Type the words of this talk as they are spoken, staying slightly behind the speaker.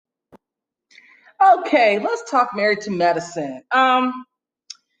Okay, let's talk Married to Medicine.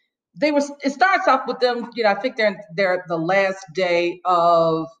 It starts off with them, I think they're the last day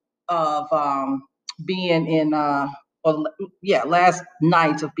of being in or yeah, last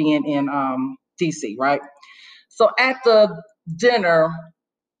night of being in DC, right? So at the dinner,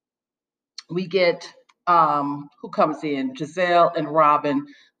 we get who comes in? Giselle and Robin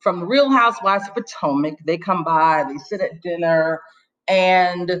from the Real Housewives of Potomac. They come by, they sit at dinner,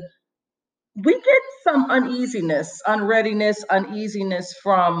 and we get some uneasiness, unreadiness, uneasiness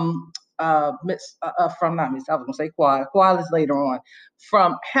from Miss from not Miss. I was gonna say Quad. Quad is later on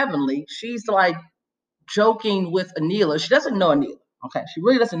from Heavenly. She's like joking with Anila. She doesn't know Anila. Okay, she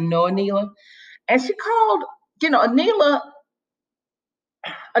really doesn't know Anila, and she called. Anila.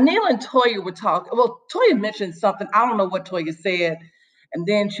 Anila and Toya were talking. Well, Toya mentioned something. I don't know what Toya said. And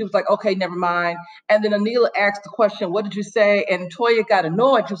then she was like, okay, never mind. And then Anila asked the question, what did you say? And Toya got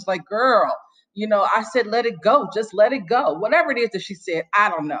annoyed. She was like, girl, I said, let it go. Just let it go. Whatever it is that she said, I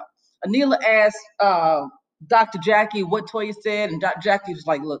don't know. Anila asked Dr. Jackie what Toya said. And Dr. Jackie was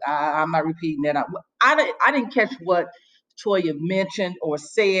like, look, I'm not repeating that. I didn't catch what Toya mentioned or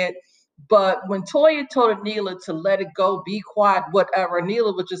said. But when Toya told Anila to let it go, be quiet, whatever,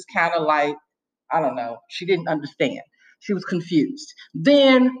 Anila was just kind of like, I don't know. She didn't understand. She was confused.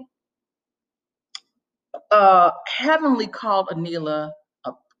 Then Heavenly called Anila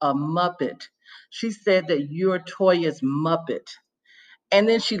a Muppet. She said that you're Toya's Muppet. And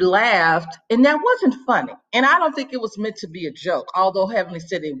then she laughed, and that wasn't funny. And I don't think it was meant to be a joke, although Heavenly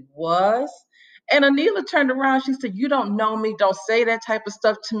said it was. And Anila turned around. She said, you don't know me. Don't say that type of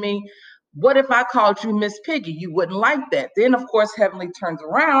stuff to me. What if I called you Miss Piggy? You wouldn't like that. Then, of course, Heavenly turns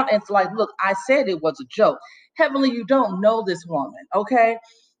around and it's like, look, I said it was a joke. Heavenly, you don't know this woman, okay?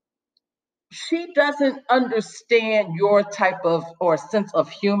 She doesn't understand your type of or sense of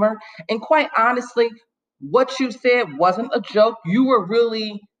humor. And quite honestly, what you said wasn't a joke. You were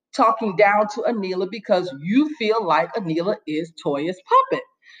really talking down to Anila because you feel like Anila is Toya's puppet.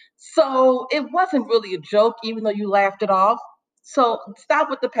 So it wasn't really a joke, even though you laughed it off. So stop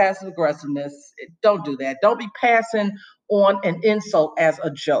with the passive aggressiveness. Don't do that. Don't be passing on an insult as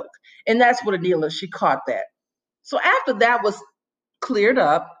a joke. And that's what Anila, she caught that. So after that was cleared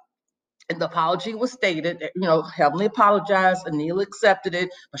up, and the apology was stated. Heavenly apologized. Anila accepted it,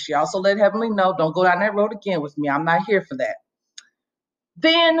 but she also let Heavenly know, don't go down that road again with me. I'm not here for that.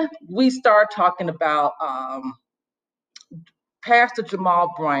 Then we start talking about Pastor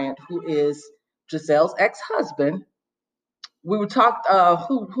Jamal Bryant, who is Giselle's ex-husband. We were talked.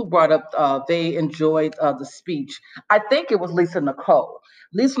 Who brought up? They enjoyed the speech. I think it was Lisa Nicole.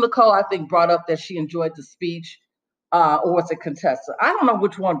 Lisa Nicole, I think, brought up that she enjoyed the speech, or was it Contessa? I don't know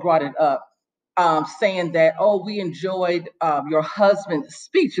which one brought it up. Saying that, oh, we enjoyed your husband's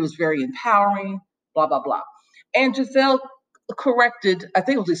speech. It was very empowering, blah, blah, blah. And Giselle corrected, I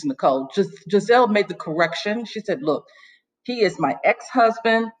think it was Lisa Nicole, Giselle made the correction. She said, look, he is my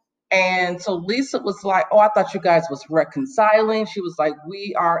ex-husband. And so Lisa was like, oh, I thought you guys was reconciling. She was like,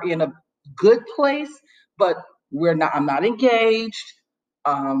 we are in a good place, but I'm not engaged.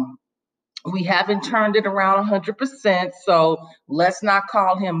 Um, we haven't turned it around 100%, so let's not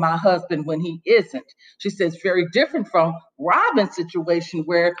call him my husband when he isn't. She says very different from Robin's situation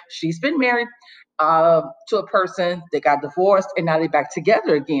where she's been married to a person, they got divorced, and now they're back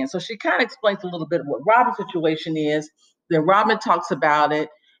together again. So she kind of explains a little bit of what Robin's situation is. Then Robin talks about it,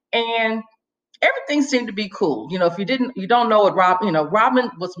 and everything seemed to be cool. If you don't know what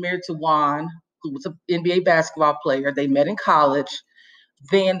Robin was married to Juan, who was an NBA basketball player. They met in college.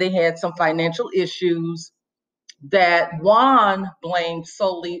 Then they had some financial issues that Juan blamed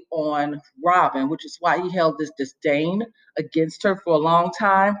solely on Robin, which is why he held this disdain against her for a long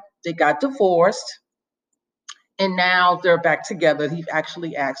time. They got divorced, and now they're back together. He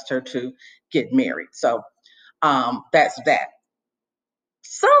actually asked her to get married. So that's that.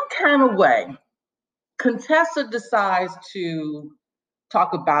 Some kind of way, Contessa decides to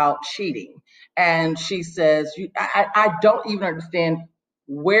talk about cheating. And she says, I don't even understand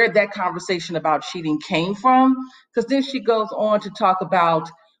where that conversation about cheating came from. Because then she goes on to talk about,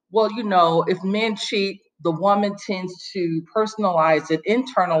 well, if men cheat, the woman tends to personalize it,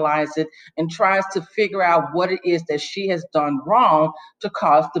 internalize it, and tries to figure out what it is that she has done wrong to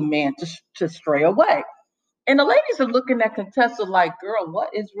cause the man to stray away. And the ladies are looking at Contessa like, girl, what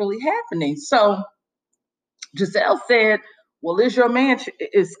is really happening? So Giselle said, well,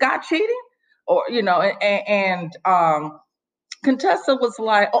 is Scott cheating? Or, and Contessa was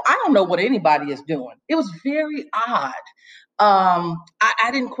like, oh, I don't know what anybody is doing. It was very odd.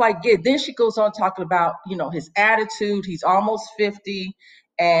 I didn't quite get it. Then she goes on talking about, his attitude. He's almost 50.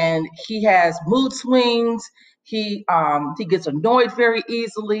 and he has mood swings. He gets annoyed very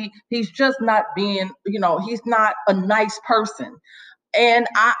easily. He's just not being, he's not a nice person. And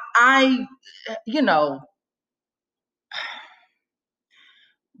I you know,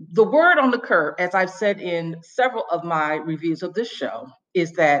 the word on the curb, as I've said in several of my reviews of this show,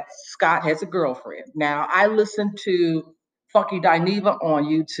 is that Scott has a girlfriend. Now, I listened to Funky Dineva on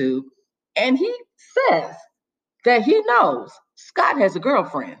YouTube, and he says that he knows Scott has a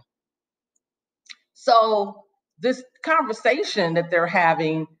girlfriend. So this conversation that they're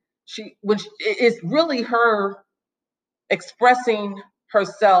having, which is really her expressing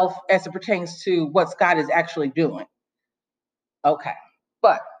herself as it pertains to what Scott is actually doing. Okay.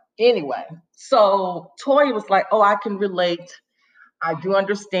 But anyway, so Toya was like, oh, I can relate. I do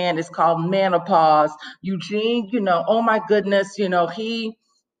understand. It's called menopause. Eugene, oh my goodness, he,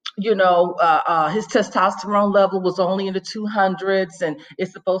 his testosterone level was only in the 200s and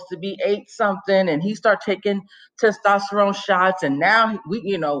it's supposed to be 8 something. And he started taking testosterone shots. And now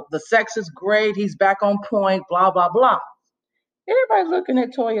the sex is great. He's back on point, blah, blah, blah. Everybody looking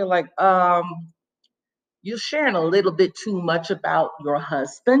at Toya like, you're sharing a little bit too much about your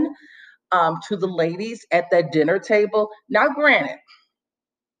husband to the ladies at that dinner table. Now, granted,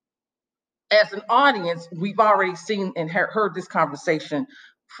 as an audience, we've already seen and heard this conversation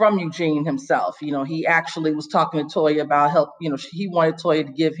from Eugene himself. He actually was talking to Toya about help. He wanted Toya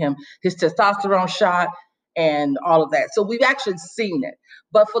to give him his testosterone shot and all of that. So we've actually seen it.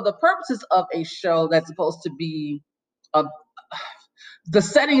 But for the purposes of a show that's supposed to be the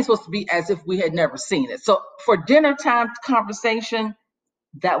setting is supposed to be as if we had never seen it. So for dinner time conversation,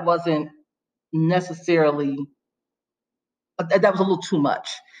 that wasn't necessarily, that was a little too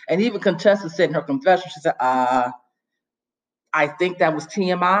much. And even Contessa said in her confession, she said, I think that was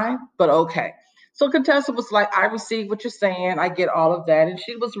TMI, but okay. So Contessa was like, I receive what you're saying. I get all of that. And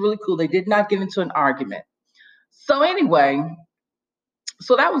she was really cool. They did not get into an argument. So anyway,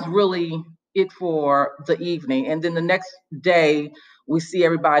 so that was really it for the evening. And then the next day, we see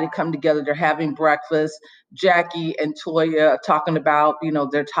everybody come together. They're having breakfast. Jackie and Toya are talking about,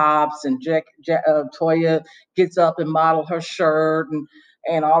 their tops, and Toya gets up and model her shirt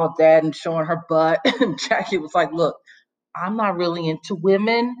and all of that and showing her butt. And Jackie was like, look, I'm not really into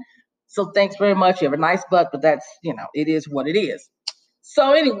women. So thanks very much. You have a nice butt, but that's, it is what it is.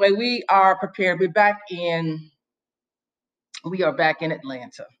 So anyway, we are prepared. We are back in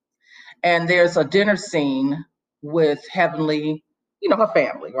Atlanta. And there's a dinner scene with Heavenly, her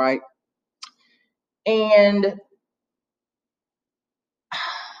family, right? And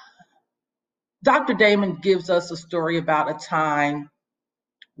Dr. Damon gives us a story about a time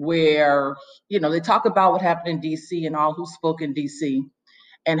where, they talk about what happened in DC and all who spoke in DC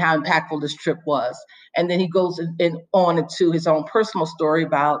and how impactful this trip was. And then he goes on into his own personal story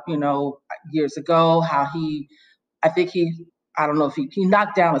about, years ago, how I don't know if he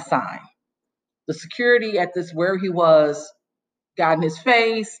knocked down a sign. The security at this where he was got in his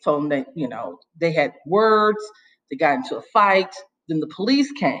face, told him that, they had words, they got into a fight. Then the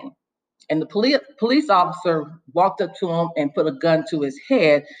police came, and the police officer walked up to him and put a gun to his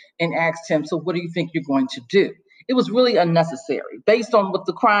head and asked him, so what do you think you're going to do? It was really unnecessary. Based on what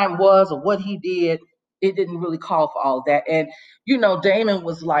the crime was or what he did, it didn't really call for all that. And, Damon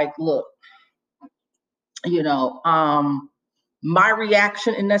was like, look, my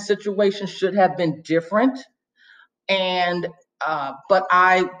reaction in that situation should have been different. And but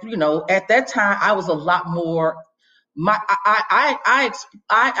I, at that time I was a lot more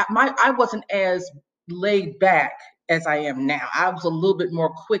I wasn't as laid back as I am now. I was a little bit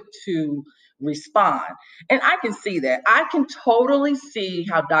more quick to respond. And I can see that. I can totally see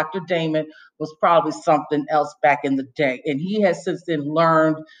how Dr. Damon was probably something else back in the day. And he has since then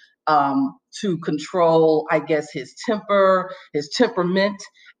learned to control, I guess, his temper, his temperament,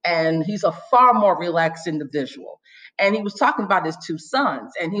 and he's a far more relaxed individual. And he was talking about his 2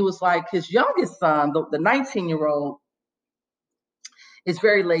 sons, and he was like, his youngest son, the 19-year-old, is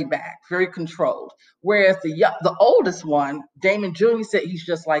very laid back, very controlled. Whereas the oldest one, Damon Jr., said he's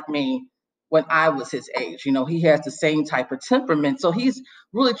just like me when I was his age. He has the same type of temperament. So he's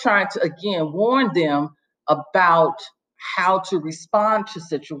really trying to, again, warn them about how to respond to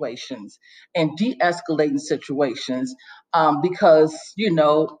situations and de-escalating situations, because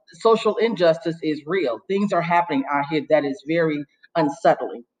social injustice is real. Things are happening out here that is very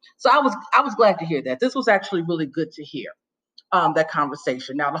unsettling. So I was glad to hear that. This was actually really good to hear, that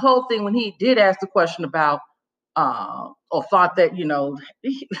conversation. Now the whole thing, when he did ask the question about or thought that,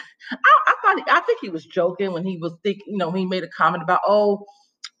 I think he was joking when he was thinking, he made a comment about, oh,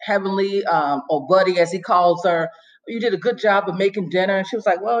 Heavenly, or Buddy as he calls her, you did a good job of making dinner. And she was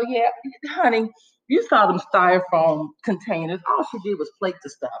like, well, yeah, honey, you saw them styrofoam containers. All she did was plate the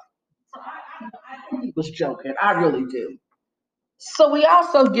stuff. So I think he was joking. I really do. So we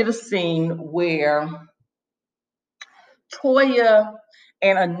also get a scene where Toya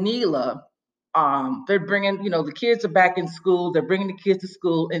and Anila, they're bringing, the kids are back in school. They're bringing the kids to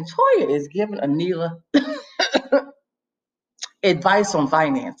school, and Toya is giving Anila advice on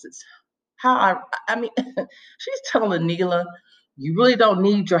finances. I mean, she's telling Anila, you really don't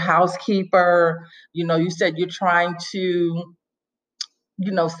need your housekeeper. You said you're trying to,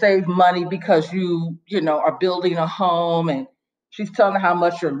 save money because are building a home, and she's telling her how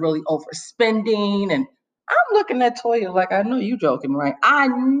much you're really overspending. And I'm looking at Toya like, I know you joking, right? I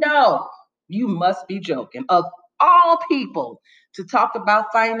know you must be joking. Of all people to talk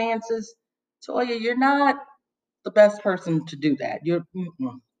about finances, Toya, you're not the best person to do that. You're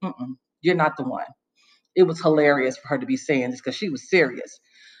not the one. It was hilarious for her to be saying this because she was serious.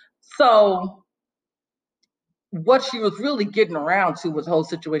 So what she was really getting around to was the whole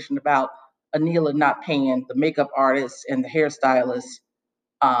situation about Anila not paying the makeup artist and the hairstylist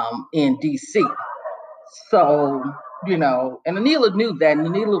in DC. So, and Anila knew that. And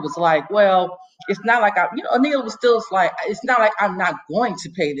Anila was like, well, it's not like Anila was still like, it's not like I'm not going to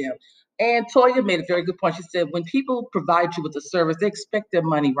pay them. And Toya made a very good point. She said, when people provide you with a service, they expect their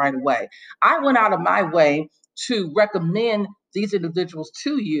money right away. I went out of my way to recommend these individuals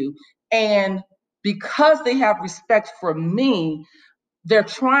to you. And because they have respect for me, they're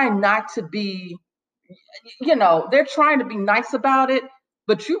trying not to be, they're trying to be nice about it,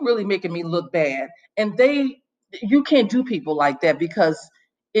 but you're really making me look bad. And you can't do people like that because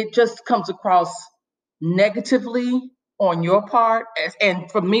it just comes across negatively on your part.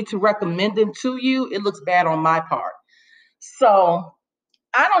 And for me to recommend them to you, it looks bad on my part. So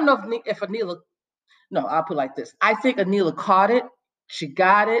I don't know if Anila, no, I'll put it like this. I think Anila caught it. She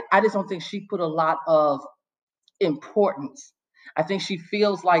got it. I just don't think she put a lot of importance. I think she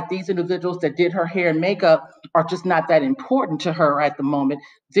feels like these individuals that did her hair and makeup are just not that important to her at the moment.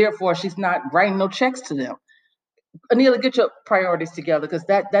 Therefore, she's not writing no checks to them. Anila, get your priorities together because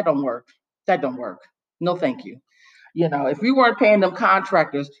that don't work. That don't work. No, thank you. If you weren't paying them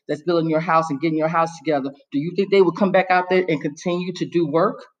contractors that's building your house and getting your house together, do you think they would come back out there and continue to do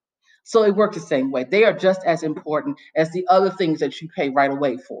work? So it works the same way. They are just as important as the other things that you pay right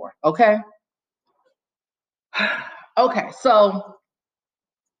away for. Okay. Okay. So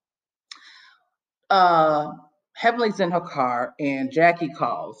Heavenly's in her car and Jackie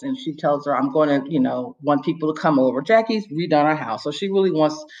calls and she tells her, I'm going to, want people to come over. Jackie's redone her house. So she really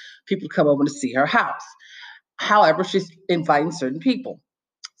wants people to come over to see her house. However, she's inviting certain people.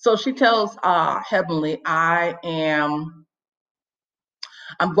 So she tells Heavenly, I'm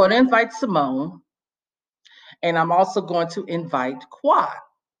going to invite Simone and I'm also going to invite Quad.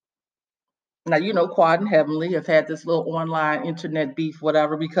 Now, Quad and Heavenly have had this little online internet beef,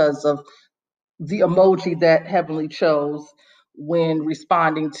 whatever, because of the emoji that Heavenly chose when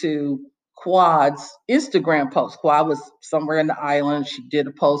responding to Quad's Instagram post. Quad was somewhere in the island. She did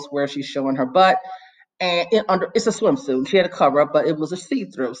a post where she's showing her butt, and it's a swimsuit. She had a cover up, but it was a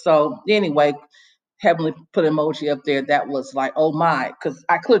see-through. So anyway, Heavenly put an emoji up there that was like, oh my, because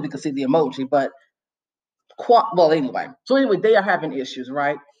I clearly could see the emoji, but well, anyway. So anyway, they are having issues,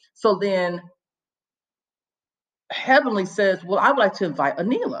 right? So then Heavenly says, well, I would like to invite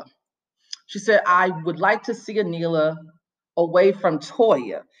Anila. She said, I would like to see Anila away from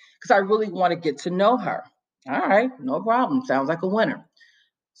Toya because I really want to get to know her. All right, no problem. Sounds like a winner.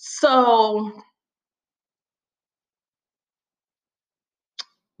 So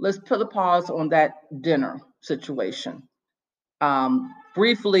let's put a pause on that dinner situation.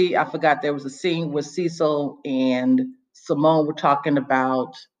 Briefly, I forgot there was a scene where Cecil and Simone were talking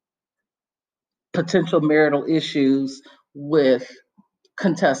about potential marital issues with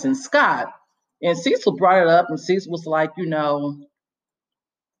contestant Scott. And Cecil brought it up, and Cecil was like,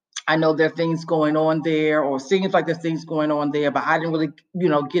 I know there are things going on there, or seems like there's things going on there, but I didn't really,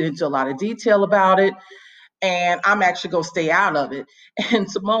 get into a lot of detail about it. And I'm actually going to stay out of it.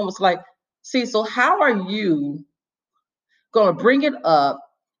 And Simone was like, Cecil, how are you going to bring it up,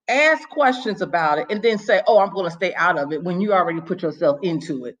 ask questions about it, and then say, oh, I'm going to stay out of it when you already put yourself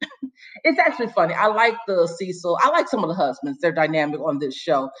into it? It's actually funny. I like the Cecil. I like some of the husbands. They're dynamic on this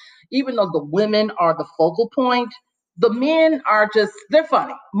show. Even though the women are the focal point, the men are they're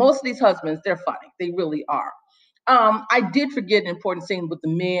funny. Most of these husbands, they're funny. They really are. I did forget an important scene with the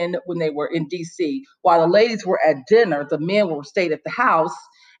men when they were in DC. While the ladies were at dinner, the men were stayed at the house.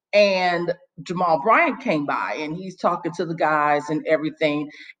 And Jamal Bryant came by and he's talking to the guys and everything.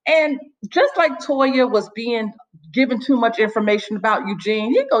 And just like Toya was being given too much information about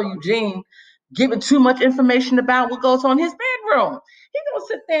Eugene, here go Eugene giving too much information about what goes on in his bedroom. He gonna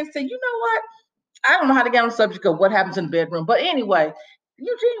sit there and say, you know what? I don't know how to get on the subject of what happens in the bedroom, but anyway,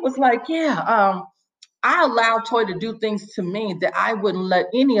 Eugene was like, yeah, I allow Toy to do things to me that I wouldn't let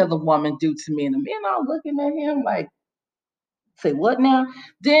any other woman do to me. And the men are looking at him like, say what now?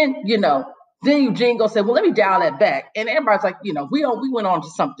 Then, then Eugene gonna say, well, let me dial that back. And everybody's like, we went on to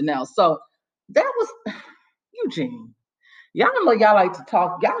something else. So that was Eugene. Y'all know y'all like to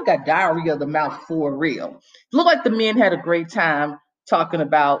talk. Y'all got diarrhea of the mouth for real. Look like the men had a great time talking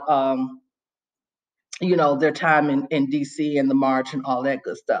about their time in DC and the march and all that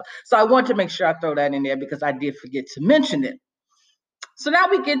good stuff. So I want to make sure I throw that in there because I did forget to mention it. So now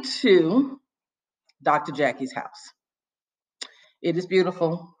we get to Dr. Jackie's house. It is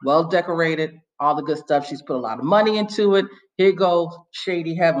beautiful, well decorated, all the good stuff. She's put a lot of money into it. Here goes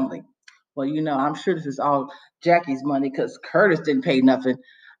Shady Heavenly. Well, I'm sure this is all Jackie's money because Curtis didn't pay nothing.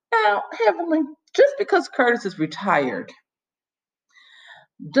 Now, Heavenly, just because Curtis is retired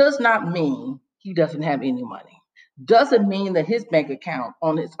does not mean he doesn't have any money. Doesn't mean that his bank account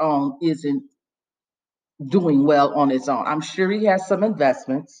on its own isn't doing well on its own. I'm sure he has some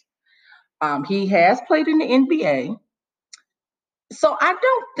investments. He has played in the NBA. So I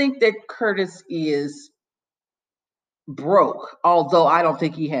don't think that Curtis is broke, although I don't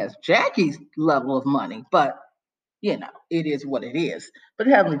think he has Jackie's level of money, but it is what it is. But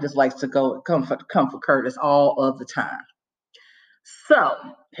Heavenly just likes to come for Curtis all of the time. So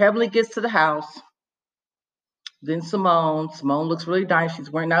Heavenly gets to the house. Then Simone looks really nice. She's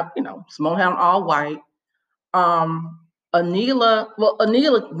wearing out, Simone had on all white. Anila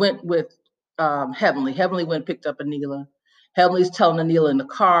went with Heavenly. Heavenly went and picked up Anila. Heavenly's telling Anila in the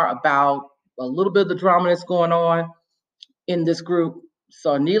car about a little bit of the drama that's going on in this group.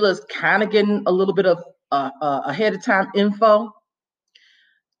 So Anila's kind of getting a little bit of ahead of time info.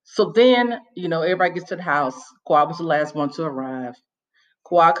 So then, everybody gets to the house. Quad was the last one to arrive.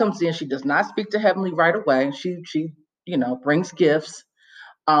 Quad comes in. She does not speak to Heavenly right away. She brings gifts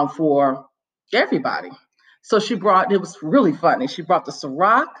for everybody. So it was really funny. She brought the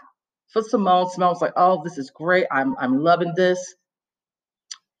Ciroc for Simone. Simone was like, oh, this is great. I'm loving this.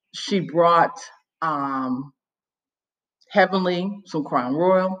 She brought Heavenly some Crown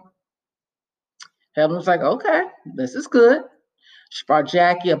Royal. Heavenly was like, okay, this is good. She brought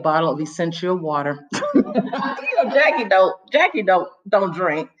Jackie a bottle of essential water. Jackie don't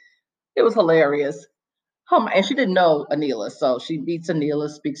drink. It was hilarious. And she didn't know Anila, so she meets Anila,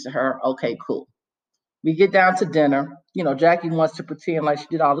 speaks to her. Okay, cool. We get down to dinner. Jackie wants to pretend like she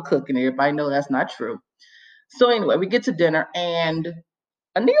did all the cooking. Everybody know that's not true. So anyway, we get to dinner, and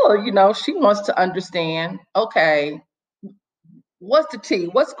Anila, she wants to understand, okay, what's the tea?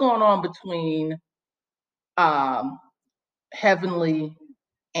 What's going on between Heavenly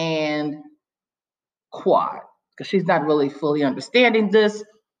and Quad? Because she's not really fully understanding this.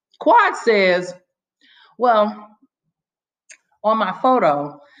 Quad says, well, on my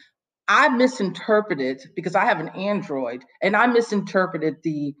photo, I misinterpreted, because I have an Android, and I misinterpreted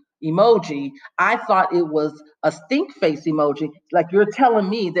the emoji. I thought it was a stink face emoji, like you're telling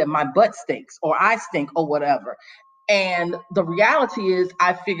me that my butt stinks or I stink or whatever. And the reality is,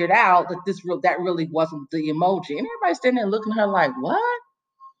 I figured out that that really wasn't the emoji. And everybody's standing there looking at her like, what?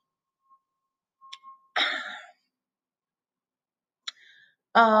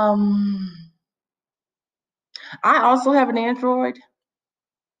 I also have an Android.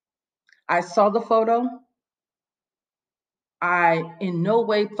 I saw the photo. I in no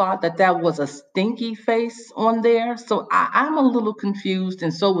way thought that was a stinky face on there. So I'm a little confused,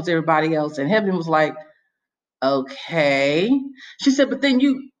 and so was everybody else. And Heaven was like, okay. She said, but then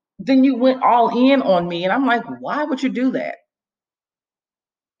you went all in on me. And I'm like, why would you do that?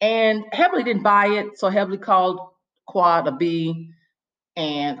 And Heavenly didn't buy it. So Heavenly called Quad a B.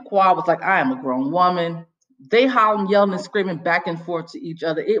 And Quad was like, I am a grown woman. They hollering, yelling, and screaming back and forth to each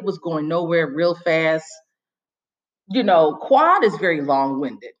other. It was going nowhere real fast. Quad is very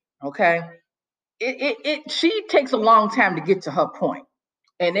long-winded, okay? She takes a long time to get to her point.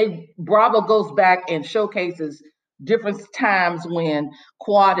 And Bravo goes back and showcases different times when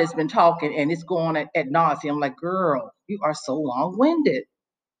Quad has been talking and it's going at nauseam. I'm like, girl, you are so long-winded.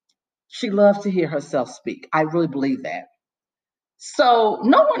 She loves to hear herself speak. I really believe that. So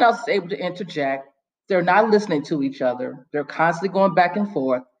no one else is able to interject. They're not listening to each other. They're constantly going back and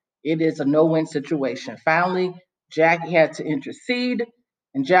forth. It is a no-win situation. Finally, Jackie had to intercede,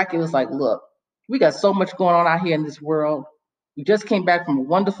 and Jackie was like, look, we got so much going on out here in this world. We just came back from a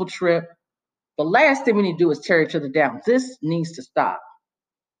wonderful trip. The last thing we need to do is tear each other down. This needs to stop.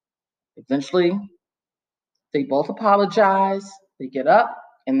 Eventually, they both apologize, they get up,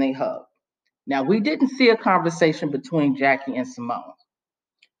 and they hug. Now, we didn't see a conversation between Jackie and Simone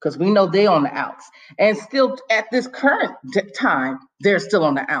because we know they're on the outs. And still, at this current time, they're still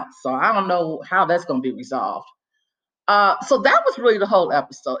on the outs. So I don't know how that's going to be resolved. So that was really the whole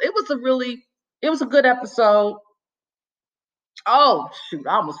episode. It was a good episode. Oh, shoot,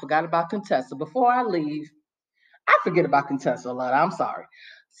 I almost forgot about Contessa. Before I leave, I forget about Contessa a lot. I'm sorry.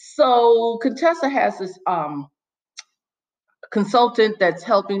 So Contessa has this consultant that's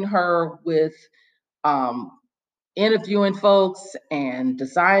helping her with um, interviewing folks and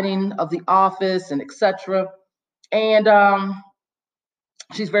designing of the office and etc. And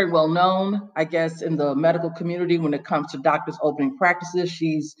she's very well known, I guess, in the medical community when it comes to doctors opening practices.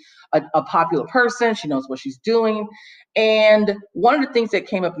 She's a popular person. She knows what she's doing. And one of the things that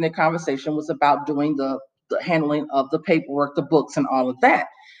came up in the conversation was about doing the handling of the paperwork, the books, and all of that.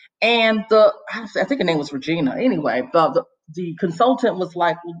 And I think her name was Regina. Anyway, the consultant was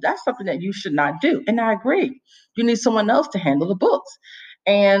like, well, that's something that you should not do. And I agree. You need someone else to handle the books.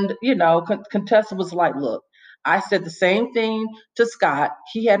 And, Contessa was like, look, I said the same thing to Scott.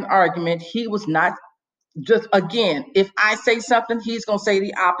 He had an argument. He was not just, again, if I say something, he's going to say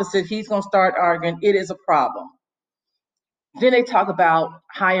the opposite. He's going to start arguing. It is a problem. Then they talk about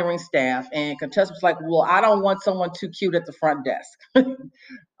hiring staff. And Contessa was like, well, I don't want someone too cute at the front desk.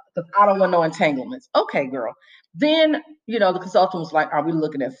 Because I don't want no entanglements. Okay, girl. Then, the consultant was like, are we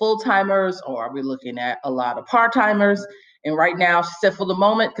looking at full-timers or are we looking at a lot of part-timers? And right now, she said for the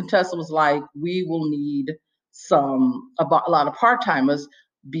moment, Contessa was like, we will need a lot of part-timers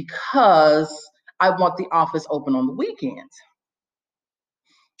because I want the office open on the weekends.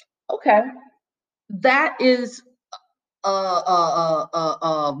 Okay. That is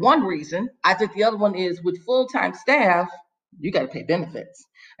one reason. I think the other one is with full-time staff, you got to pay benefits.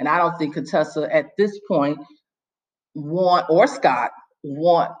 And I don't think Contessa at this point or Scott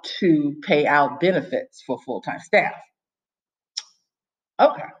want to pay out benefits for full-time staff.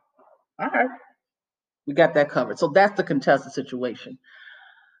 Okay. All right. We got that covered. So that's the Contessa situation.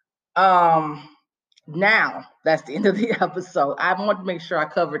 Now that's the end of the episode. I want to make sure I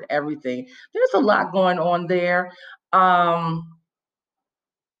covered everything. There's a lot going on there.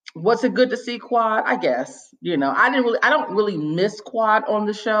 Was it good to see Quad? I guess. I don't really miss Quad on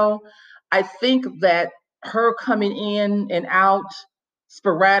the show. I think that her coming in and out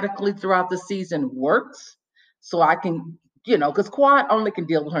sporadically throughout the season works. So I can, because Quad only can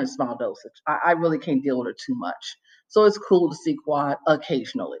deal with her in small dosage. I really can't deal with her too much. So it's cool to see Quad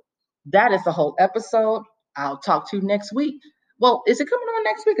occasionally. That is the whole episode. I'll talk to you next week. Well, is it coming on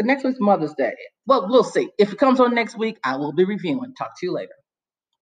next week or next week's Mother's Day? Well, we'll see. If it comes on next week, I will be reviewing. Talk to you later.